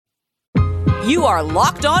You are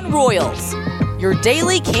Locked On Royals, your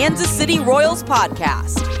daily Kansas City Royals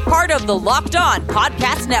podcast. Part of the Locked On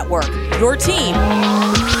Podcast Network, your team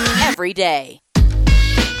every day.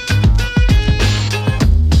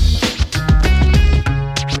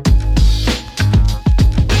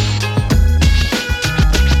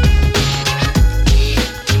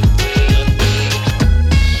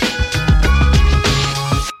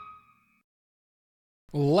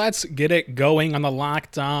 Let's get it going on the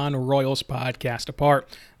Locked On Royals podcast, a part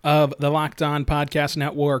of the Locked On Podcast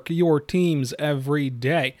Network, your teams every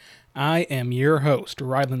day. I am your host,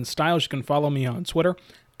 Rylan Stiles. You can follow me on Twitter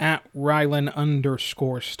at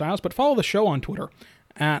Rylan_Stiles, but follow the show on Twitter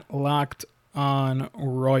at Locked On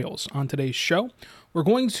Royals. On today's show, we're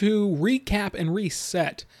going to recap and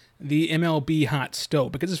reset the MLB hot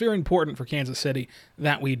stove, because it's very important for Kansas City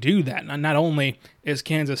that we do that. Not only is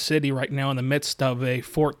Kansas City right now in the midst of a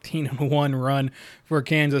 14-1 run for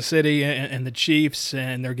Kansas City and the Chiefs,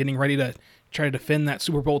 and they're getting ready to try to defend that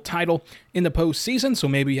Super Bowl title in the postseason, so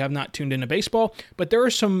maybe you have not tuned into baseball, but there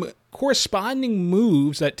are some corresponding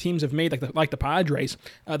moves that teams have made, like the Padres,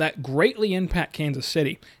 that greatly impact Kansas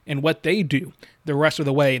City and what they do the rest of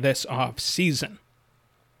the way this offseason.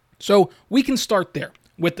 So we can start there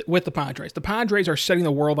with the Padres. The Padres are setting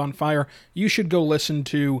the world on fire. You should go listen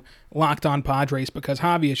to Locked On Padres, because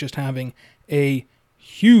Javi is just having a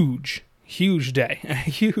huge day, a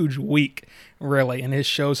huge week, really, and his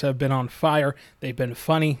shows have been on fire. They've been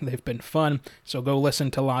funny, they've been fun, so go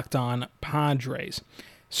listen to Locked On Padres.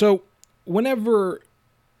 So whenever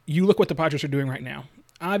you look what the Padres are doing right now,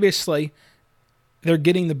 obviously they're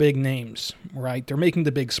getting the big names, right? They're making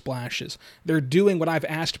the big splashes. They're doing what I've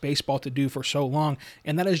asked baseball to do for so long,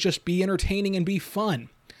 and that is just be entertaining and be fun.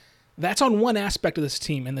 That's on one aspect of this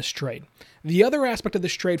team in this trade. The other aspect of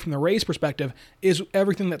this trade from the Rays' perspective is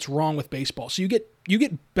everything that's wrong with baseball. So you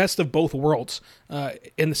get best of both worlds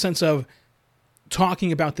in the sense of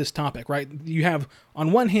talking about this topic, right? You have,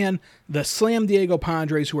 on one hand, the Slam Diego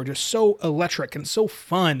Padres, who are just so electric and so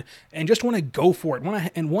fun and just want to go for it,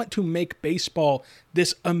 want to make baseball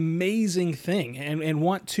this amazing thing and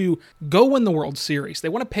want to go win the World Series. They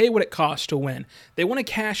want to pay what it costs to win. They want to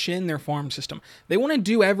cash in their farm system. They want to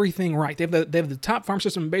do everything right. They have the top farm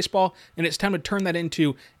system in baseball, and it's time to turn that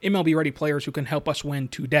into MLB-ready players who can help us win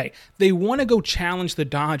today. They want to go challenge the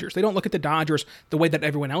Dodgers. They don't look at the Dodgers the way that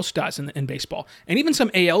everyone else does in baseball. And even some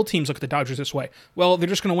AL teams look at the Dodgers this way. Well, they're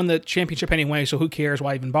just going to win the championship anyway, so who cares?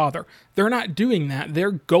 Why even bother? They're not doing that.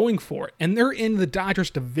 They're going for it, and they're in the Dodgers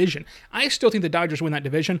division. I still think the Dodgers win that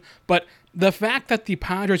division, but the fact that the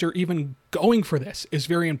Padres are even going for this is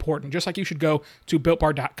very important. Just like you should go to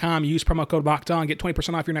BuiltBar.com, use promo code LOCKEDON, get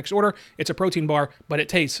 20% off your next order. It's a protein bar, but it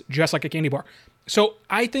tastes just like a candy bar. So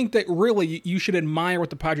I think that really you should admire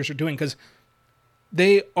what the Padres are doing, because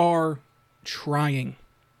they are trying.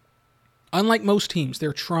 Unlike most teams,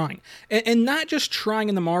 they're trying. And not just trying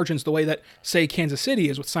in the margins the way that, say, Kansas City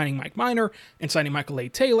is with signing Mike Minor and signing Michael A.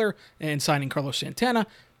 Taylor and signing Carlos Santana.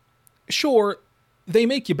 Sure, they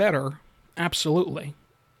make you better, absolutely.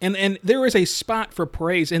 And there is a spot for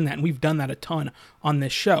praise in that, and we've done that a ton on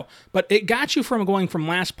this show. But it got you from going from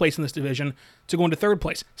last place in this division to going to third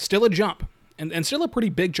place. Still a jump. And still a pretty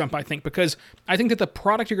big jump, I think, because I think that the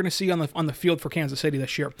product you're going to see on the field for Kansas City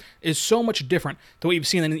this year is so much different than what you've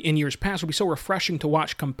seen in years past. It'll be so refreshing to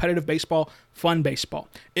watch competitive baseball, fun baseball.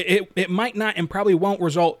 It might not and probably won't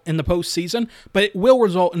result in the postseason, but it will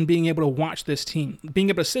result in being able to watch this team, being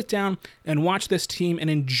able to sit down and watch this team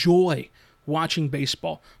and enjoy watching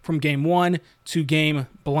baseball from game 1 to game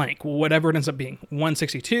blank, whatever it ends up being,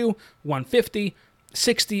 162, 150,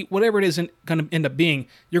 60, whatever it is going to end up being,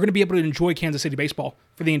 you're going to be able to enjoy Kansas City baseball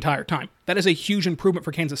for the entire time. That is a huge improvement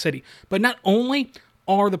for Kansas City. But not only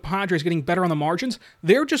are the Padres getting better on the margins,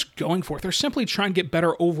 they're just going for it. They're simply trying to get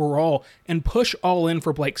better overall and push all in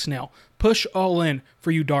for Blake Snell. Push all in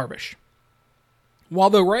for Yu Darvish.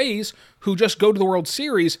 While the Rays, who just go to the World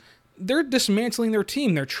Series, they're dismantling their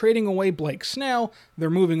team. They're trading away Blake Snell. They're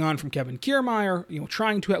moving on from Kevin Kiermaier,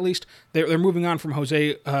 trying to at least. They're moving on from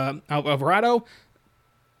Jose Alvarado.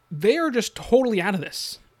 They are just totally out of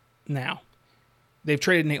this now. They've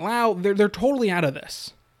traded Nate Lau. They're totally out of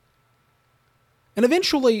this. And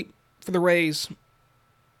eventually, for the Rays,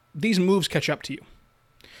 these moves catch up to you.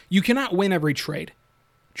 You cannot win every trade.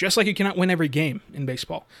 Just like you cannot win every game in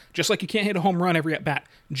baseball. Just like you can't hit a home run every at-bat.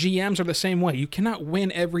 GMs are the same way. You cannot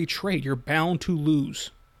win every trade. You're bound to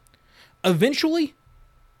lose. Eventually,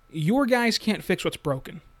 your guys can't fix what's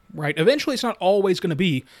broken. Right? Eventually, it's not always going to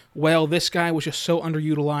be, well, this guy was just so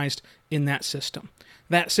underutilized in that system.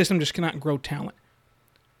 That system just cannot grow talent.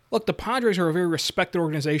 Look, the Padres are a very respected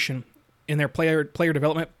organization in their player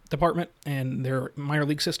development department and their minor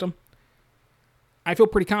league system, I feel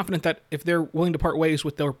pretty confident that if they're willing to part ways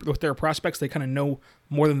with their prospects, they kind of know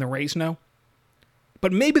more than the Rays know.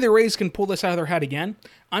 But maybe the Rays can pull this out of their hat again.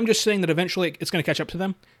 I'm just saying that eventually it's going to catch up to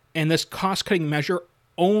them, and this cost-cutting measure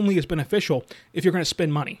only is beneficial if you're going to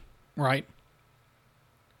spend money, right?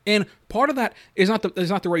 And part of that is not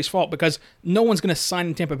the Rays' fault, because no one's going to sign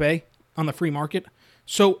in Tampa Bay on the free market.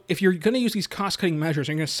 So if you're going to use these cost-cutting measures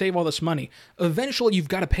and you're going to save all this money, eventually you've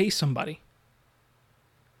got to pay somebody.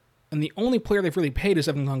 And the only player they've really paid is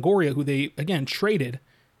Evan Longoria, who they, again, traded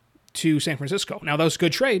to San Francisco. Now, that was a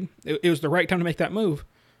good trade. It was the right time to make that move.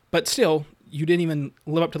 But still, you didn't even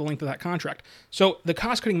live up to the length of that contract. So the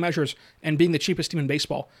cost-cutting measures and being the cheapest team in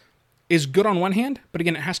baseball is good on one hand, but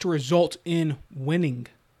again, it has to result in winning.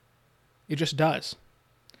 It just does.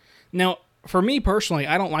 Now, for me personally,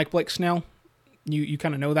 I don't like Blake Snell. You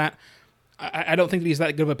kind of know that. I don't think that he's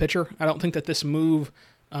that good of a pitcher. I don't think that this move...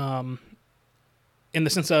 in the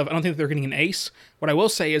sense of, I don't think that they're getting an ace. What I will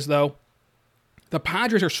say is, though, the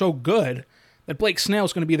Padres are so good that Blake Snell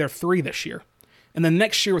is going to be their 3 this year. And then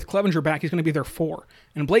next year with Clevenger back, he's going to be their 4.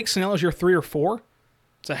 And Blake Snell is your 3 or 4.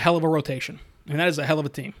 It's a hell of a rotation. I mean, that is a hell of a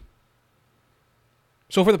team.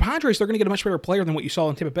 So for the Padres, they're going to get a much better player than what you saw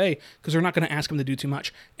in Tampa Bay, because they're not going to ask him to do too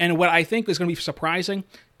much. And what I think is going to be surprising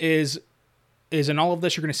is in all of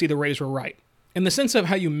this, you're going to see the Rays were right, in the sense of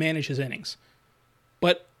how you manage his innings.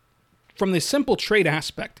 But from the simple trade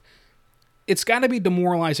aspect, it's got to be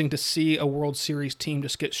demoralizing to see a World Series team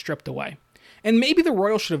just get stripped away. And maybe the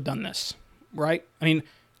Royals should have done this, right? I mean,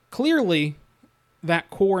 clearly that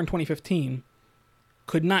core in 2015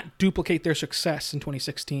 could not duplicate their success in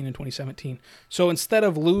 2016 and 2017. So instead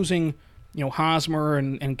of losing, Hosmer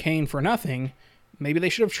and Kane for nothing, maybe they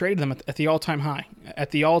should have traded them at the all-time high.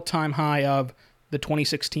 At the all-time high of the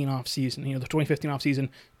 2016 offseason, the 2015 offseason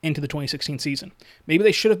into the 2016 season. Maybe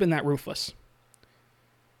they should have been that ruthless.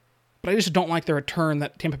 But I just don't like the return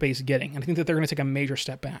that Tampa Bay is getting. And I think that they're going to take a major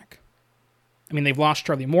step back. I mean, they've lost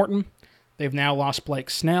Charlie Morton. They've now lost Blake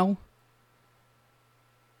Snell.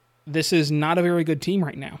 This is not a very good team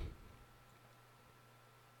right now.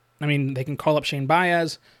 I mean, they can call up Shane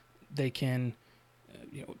Baez. They can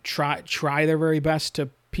try their very best to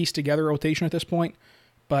piece together a rotation at this point.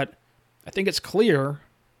 But I think it's clear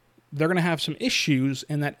they're going to have some issues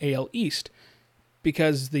in that AL East,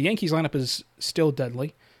 because the Yankees lineup is still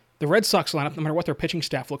deadly. The Red Sox lineup, no matter what their pitching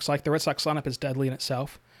staff looks like, the Red Sox lineup is deadly in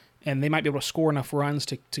itself, and they might be able to score enough runs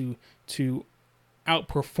to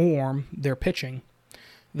outperform their pitching.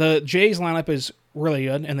 The Jays lineup is really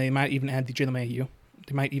good, and they might even add DJ LeMahieu.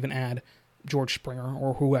 They might even add George Springer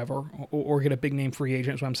or whoever, or get a big-name free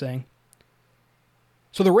agent, is what I'm saying.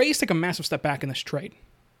 So the Rays take a massive step back in this trade.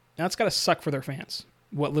 Now, that's got to suck for their fans,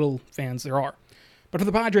 what little fans there are. But for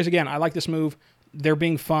the Padres, again, I like this move. They're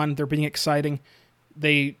being fun. They're being exciting.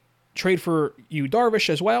 They trade for Yu Darvish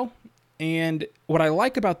as well. And what I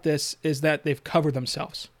like about this is that they've covered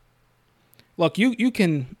themselves. Look, you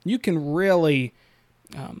can really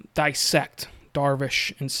dissect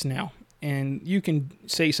Darvish and Snell, and you can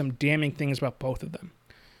say some damning things about both of them.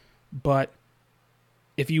 But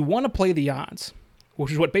if you want to play the odds,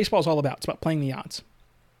 which is what baseball is all about, it's about playing the odds.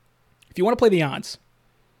 If you want to play the odds,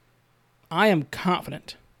 I am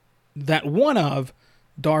confident that one of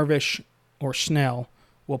Darvish or Snell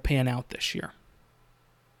will pan out this year.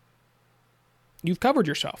 You've covered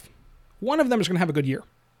yourself. One of them is going to have a good year.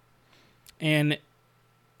 And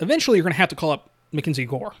eventually you're going to have to call up Mackenzie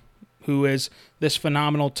Gore, who is this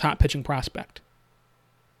phenomenal top pitching prospect.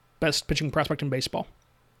 Best pitching prospect in baseball.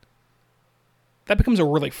 That becomes a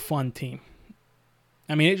really fun team.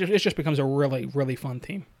 I mean, it just becomes a really, really fun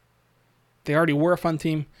team. They already were a fun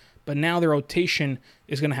team, but now their rotation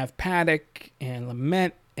is going to have Paddock and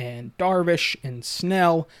Lamet and Darvish and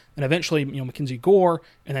Snell, and eventually, Mackenzie Gore,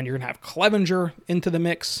 and then you're going to have Clevenger into the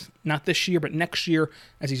mix, not this year, but next year,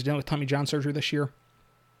 as he's done with Tommy John surgery this year.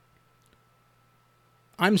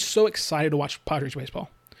 I'm so excited to watch Padres baseball.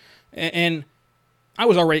 And I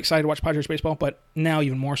was already excited to watch Padres baseball, but now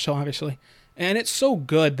even more so, obviously. And it's so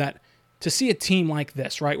good that to see a team like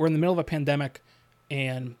this, right? We're in the middle of a pandemic,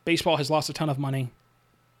 and baseball has lost a ton of money,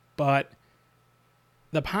 but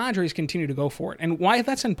the Padres continue to go for it. And why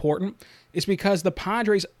that's important is because the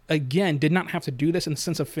Padres, again, did not have to do this in the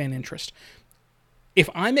sense of fan interest. If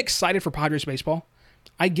I'm excited for Padres baseball,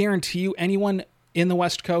 I guarantee you anyone in the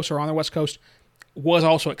West Coast or on the West Coast was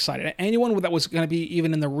also excited. Anyone that was going to be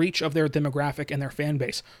even in the reach of their demographic and their fan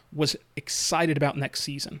base was excited about next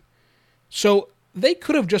season. So they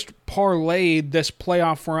could have just parlayed this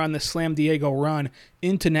playoff run, this Slam Diego run,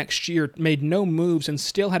 into next year, made no moves, and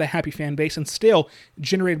still had a happy fan base, and still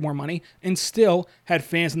generated more money, and still had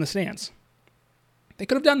fans in the stands. They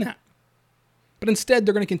could have done that. But instead,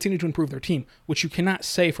 they're going to continue to improve their team, which you cannot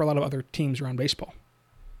say for a lot of other teams around baseball.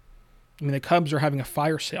 I mean, the Cubs are having a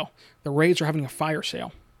fire sale. The Rays are having a fire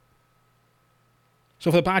sale. So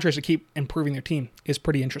for the Padres to keep improving their team is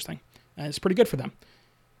pretty interesting. It's pretty good for them.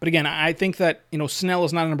 But again, I think that, Snell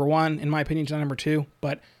is not a number one. In my opinion, he's not number two.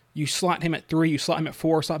 But you slot him at 3, you slot him at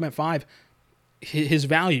 4, slot him at 5. His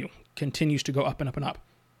value continues to go up and up and up.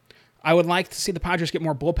 I would like to see the Padres get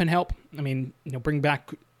more bullpen help. I mean, bring back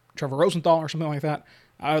Trevor Rosenthal or something like that.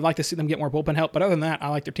 I would like to see them get more bullpen help. But other than that, I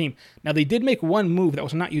like their team. Now, they did make one move that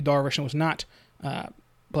was not Yu Darvish and was not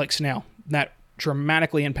Blake Snell. That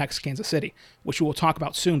dramatically impacts Kansas City, which we will talk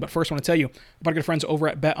about soon. But first, I want to tell you about our good friends over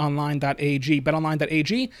at betonline.ag.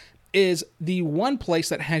 Betonline.ag is the one place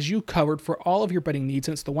that has you covered for all of your betting needs,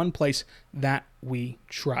 and it's the one place that we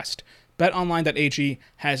trust. Betonline.ag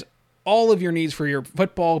has all of your needs for your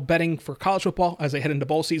football betting for college football as they head into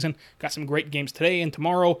bowl season. Got some great games today and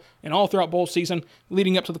tomorrow and all throughout bowl season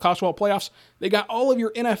leading up to the college football playoffs. They got all of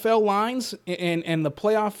your NFL lines, and the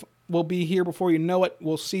playoff will be here before you know it.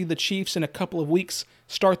 We'll see the Chiefs in a couple of weeks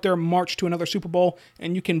start their march to another Super Bowl,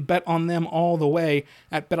 and you can bet on them all the way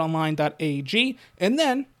at betonline.ag. And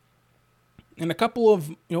then in a couple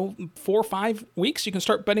of 4 or 5 weeks, you can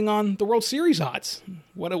start betting on the World Series odds.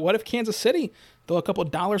 What if Kansas City throw a couple of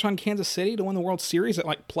dollars on Kansas City to win the World Series at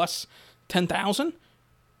like plus 10,000?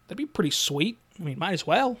 That'd be pretty sweet. I mean, might as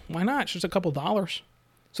well. Why not? It's just a couple of dollars.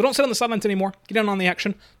 So don't sit on the sidelines anymore. Get in on the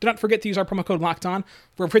action. Do not forget to use our promo code LOCKEDON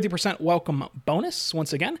for a 50% welcome bonus.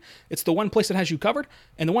 Once again, it's the one place that has you covered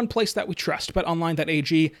and the one place that we trust.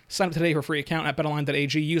 BetOnline.ag. Sign up today for a free account at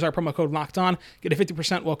BetOnline.ag. Use our promo code LOCKEDON. Get a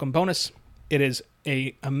 50% welcome bonus. It is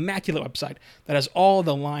a immaculate website that has all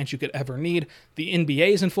the lines you could ever need. The NBA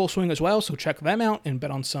is in full swing as well, so check them out and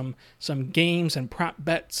bet on some games and prop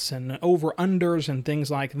bets and over-unders and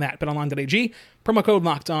things like that. BetOnline.ag, promo code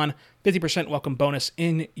LOCKEDON, 50% welcome bonus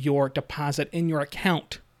in your deposit, in your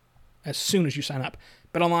account as soon as you sign up.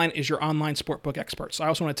 BetOnline is your online sportbook experts. I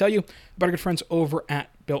also want to tell you about our good friends over at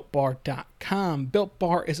BuiltBar.com. Built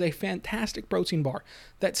Bar is a fantastic protein bar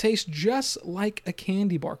that tastes just like a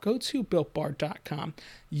candy bar. Go to BuiltBar.com.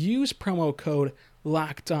 Use promo code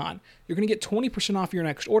LOCKEDON. You're going to get 20% off your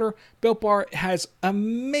next order. Built Bar has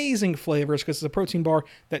amazing flavors because it's a protein bar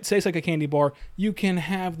that tastes like a candy bar. You can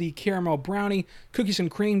have the caramel brownie, cookies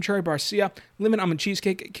and cream, cherry barcia, lemon almond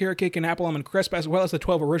cheesecake, carrot cake, and apple almond crisp, as well as the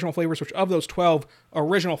 12 original flavors, which of those 12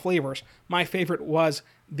 original flavors, my favorite was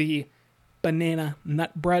the banana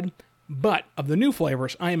nut bread. But of the new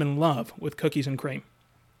flavors, I am in love with cookies and cream.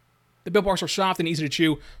 The Built Bars are soft and easy to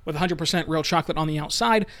chew with 100% real chocolate on the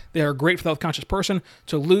outside. They are great for the health-conscious person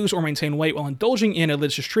to lose or maintain weight while indulging in a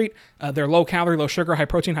delicious treat. They're low-calorie, low-sugar,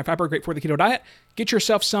 high-protein, high-fiber, great for the keto diet. Get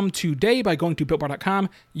yourself some today by going to BuiltBar.com,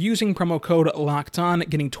 using promo code LOCKEDON,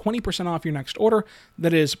 getting 20% off your next order.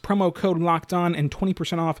 That is promo code LOCKEDON and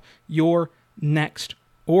 20% off your next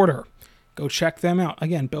order. Go check them out.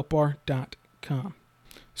 Again, BuiltBar.com.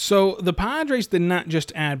 So the Padres did not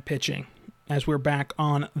just add pitching, as we're back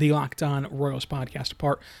on the Locked On Royals podcast, a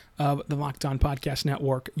part of the Locked On Podcast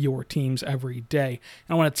Network, your teams every day.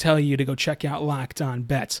 And I want to tell you to go check out Locked On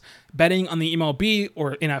Bets. Betting on the MLB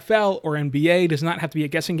or NFL or NBA does not have to be a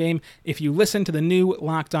guessing game. If you listen to the new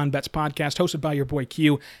Locked On Bets podcast, hosted by your boy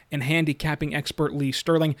Q and handicapping expert Lee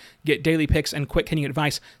Sterling, get daily picks and quick-hitting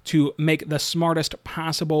advice to make the smartest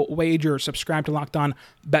possible wager. Subscribe to Locked On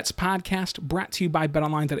Bets podcast, brought to you by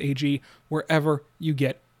BetOnline.ag, wherever you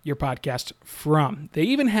get your podcast from. They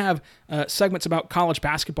even have segments about college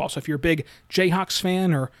basketball. So if you're a big Jayhawks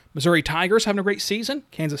fan or Missouri Tigers having a great season,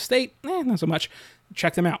 Kansas State, not so much,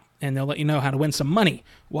 check them out. And they'll let you know how to win some money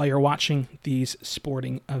while you're watching these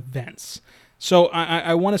sporting events. So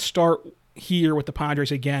I want to start here with the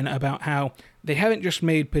Padres again about how they haven't just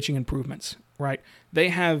made pitching improvements, right? They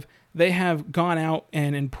have gone out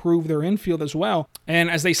and improved their infield as well. And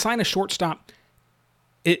as they sign a shortstop,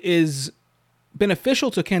 it is beneficial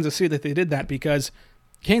to Kansas City that they did that, because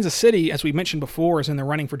Kansas City, as we mentioned before, is in the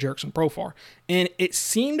running for Jerickson Profar. And it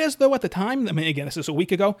seemed as though at the time, I mean, again, this is a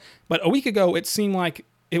week ago, but a week ago, it seemed like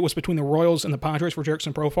it was between the Royals and the Padres for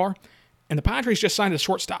Jerickson Profar. And the Padres just signed a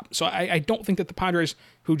shortstop. So I don't think that the Padres,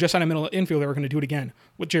 who just signed a middle infielder, are going to do it again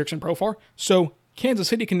with Jerickson Profar. So Kansas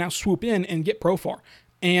City can now swoop in and get Profar.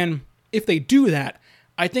 And if they do that,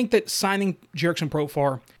 I think that signing Jerickson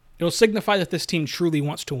Profar, it'll signify that this team truly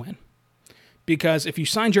wants to win. Because if you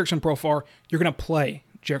sign Jerickson Profar, you're going to play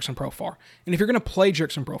Jurickson Profar. And if you're going to play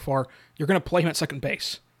Jurickson Profar, you're going to play him at second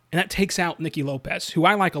base. And that takes out Nicky Lopez, who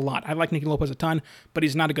I like a lot. I like Nicky Lopez a ton, but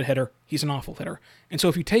he's not a good hitter. He's an awful hitter. And so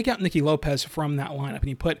if you take out Nicky Lopez from that lineup and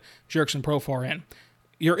you put Jurickson Profar in,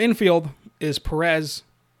 your infield is Perez,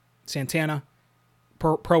 Santana,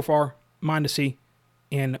 Profar, Mondesi,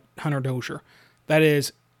 and Hunter Dozier. That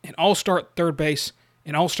is an all-star third base,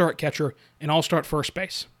 an all-star catcher, an all-star first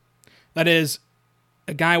base. That is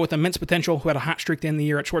a guy with immense potential who had a hot streak to end the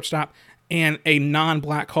year at shortstop, and a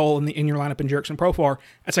non-black hole in your lineup in Jurickson Profar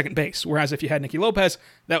at second base. Whereas if you had Nicky Lopez,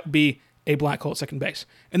 that would be a black hole at second base.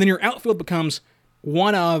 And then your outfield becomes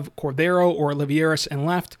one of Cordero or Olivares in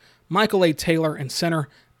left, Michael A. Taylor in center,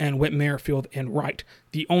 and Whit Merrifield in right.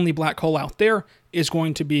 The only black hole out there is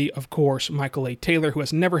going to be, of course, Michael A. Taylor, who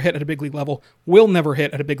has never hit at a big league level, will never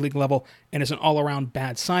hit at a big league level, and is an all-around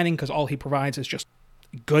bad signing because all he provides is just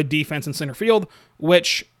good defense in center field,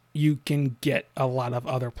 which you can get a lot of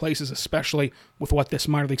other places, especially with what this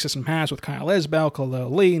minor league system has with Kyle Isbell, Khalil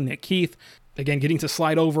Lee, Nick Heath. Again, getting to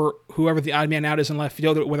slide over whoever the odd man out is in left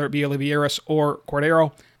field, whether it be Olivares or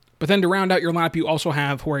Cordero. But then to round out your lineup, you also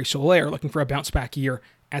have Jorge Soler looking for a bounce-back year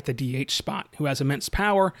at the DH spot, who has immense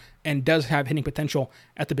power and does have hitting potential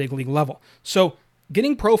at the big league level. So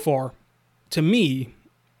getting Profar, to me,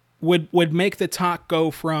 would make the talk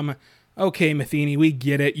go from, okay, Matheny, we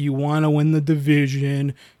get it. You want to win the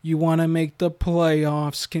division. You want to make the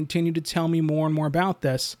playoffs. Continue to tell me more and more about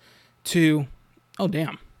this. To, oh,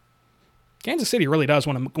 damn. Kansas City really does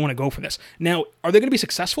want to go for this. Now, are they going to be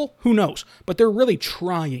successful? Who knows? But they're really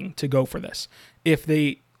trying to go for this. If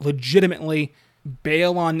they legitimately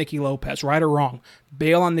bail on Nicky Lopez, right or wrong,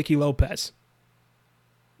 bail on Nicky Lopez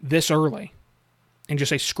this early and just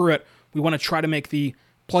say, screw it, we want to try to make the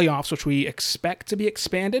playoffs, which we expect to be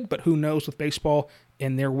expanded, but who knows with baseball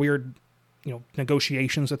and their weird,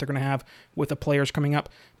 negotiations that they're going to have with the players coming up.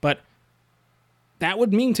 But that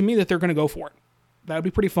would mean to me that they're going to go for it. That would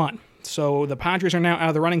be pretty fun. So the Padres are now out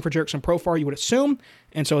of the running for Jurickson Profar, you would assume,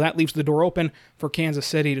 and so that leaves the door open for Kansas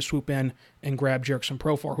City to swoop in and grab Jurickson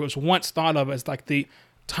Profar, who was once thought of as like the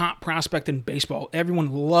top prospect in baseball.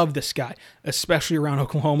 Everyone loved this guy, especially around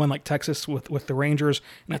Oklahoma and like Texas with the Rangers.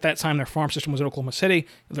 And at that time, their farm system was in Oklahoma City.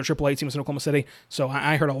 Their AAA team was in Oklahoma City. So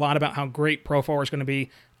I heard a lot about how great Profar is going to be.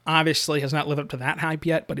 Obviously has not lived up to that hype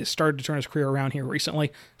yet, but has started to turn his career around here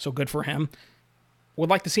recently. So good for him. Would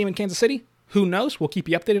like to see him in Kansas City? Who knows? We'll keep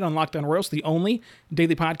you updated on Locked On Royals, the only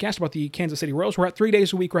daily podcast about the Kansas City Royals. We're at 3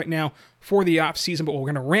 days a week right now for the off season, but we're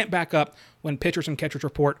going to ramp back up when pitchers and catchers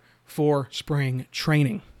report for spring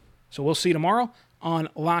training. So we'll see you tomorrow on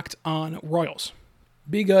Locked On Royals.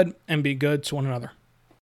 Be good and be good to one another.